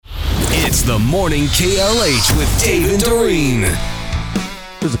It's the Morning KLH with Dave and Doreen.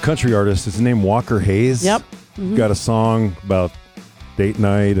 There's a country artist. His name Walker Hayes. Yep. Mm-hmm. Got a song about date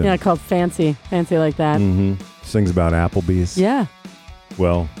night. And, called Fancy. Fancy like that. Sings about Applebee's. Yeah.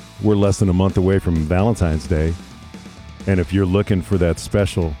 Well, we're less than a month away from Valentine's Day. And if you're looking for that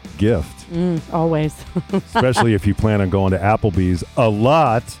special gift, Always. especially if you plan on going to Applebee's a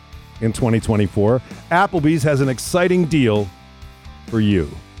lot in 2024, Applebee's has an exciting deal for you.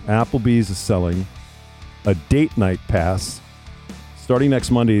 Applebee's is selling a date night pass. Starting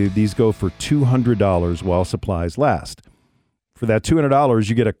next Monday, these go for $200 while supplies last. For that $200,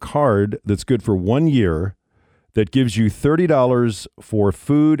 you get a card that's good for 1 year that gives you $30 for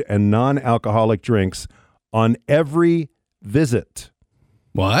food and non-alcoholic drinks on every visit.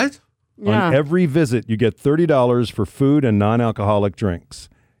 What? Yeah. On every visit, you get $30 for food and non-alcoholic drinks.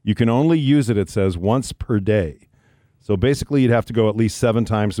 You can only use it says, once per day. So basically, you'd have to go at least 7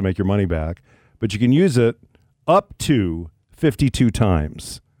 times to make your money back. But you can use it up to 52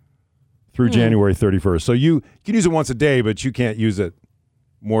 times through January 31st. So you can use it once a day, but you can't use it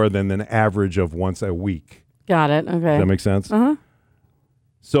more than an average of once a week. Got it. Okay. Does that make sense? Uh-huh.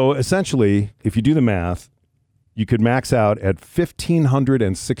 So essentially, if you do the math, you could max out at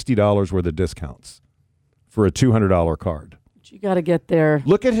 $1,560 worth of discounts for a $200 card. You got to get there.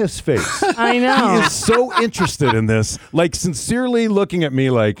 Look at his face. I know. He is so interested in this, like sincerely looking at me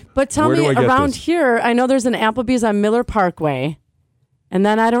like, But tell where me, do I get around this? here, I know there's an Applebee's on Miller Parkway. And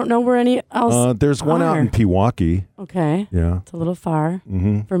then I don't know where any else There's one out in Pewaukee. Okay. Yeah. It's a little far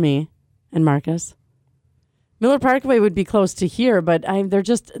for me and Marcus. Miller Parkway would be close to here, but there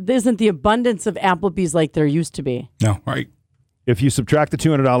just isn't the abundance of Applebee's like there used to be. No, right. If you subtract the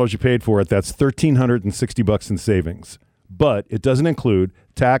 $200 you paid for it, that's $1,360 in savings. But it doesn't include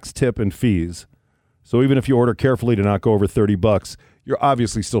tax, tip, and fees. So even if you order carefully to not go over $30, you're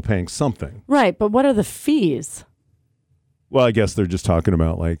obviously still paying something. Right, but what are the fees? Well, I guess they're just talking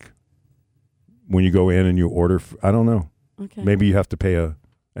about like when you go in and you order. I don't know. Okay. Maybe you have to pay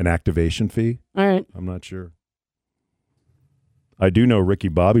an activation fee. All right. I'm not sure. I do know Ricky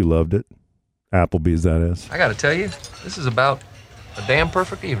Bobby loved it. Applebee's, that is. I gotta tell you, this is about a damn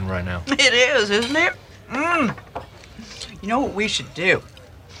perfect even right now. It is, isn't it? You know what we should do?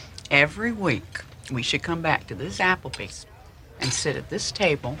 Every week, we should come back to this Applebee's and sit at this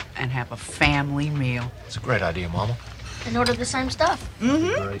table and have a family meal. It's a great idea, Mama. And order the same stuff.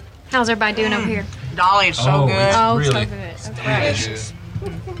 Mm-hmm. Great. How's everybody doing over here? Dolly, it's so good. Oh, Really? so good. Okay. Delicious.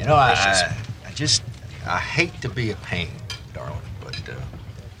 You know, I hate to be a pain, darling, but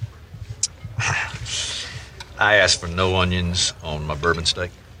I asked for no onions on my bourbon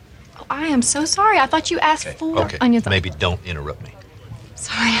steak. Oh, I am so sorry. I thought you asked for onions. Maybe don't interrupt me.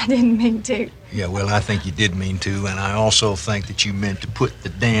 Sorry, I didn't mean to. Yeah, well, I think you did mean to, and I also think that you meant to put the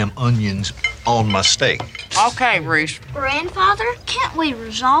damn onions on my steak. Okay, Reese. Grandfather, can't we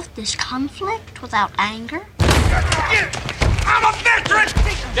resolve this conflict without anger? I'm a veteran!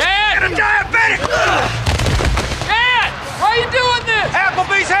 Dad! And a diabetic! Dad! Why are you doing this?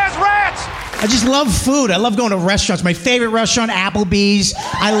 Applebee's has rats! I just love food. I love going to restaurants. My favorite restaurant, Applebee's.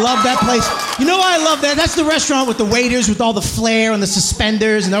 I love that place. You know why I love that? That's the restaurant with the waiters with all the flair and the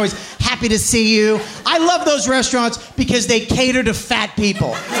suspenders and they're always happy to see you. I love those restaurants because they cater to fat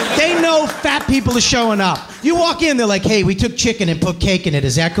people. They know fat people are showing up. You walk in, they're like, hey, we took chicken and put cake in it.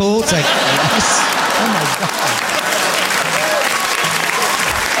 Is that cool? It's like, yes. Oh my God.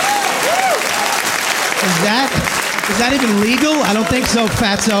 Is that even legal? I don't think so,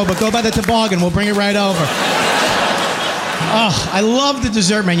 fatso, but go by the toboggan. We'll bring it right over. Oh, I love the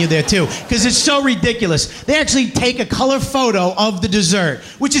dessert menu there, too, because it's so ridiculous. They actually take a color photo of the dessert,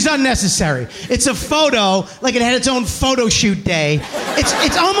 which is unnecessary. It's a photo, like it had its own photo shoot day.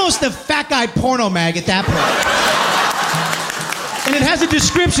 It's almost a fat guy porno mag at that point. And it has a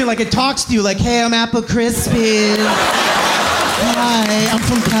description, like it talks to you, like, hey, I'm Apple Crispy. Hi, I'm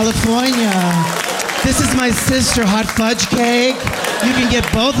from California. This is my sister, Hot Fudge Cake. You can get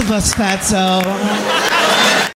both of us, fatso.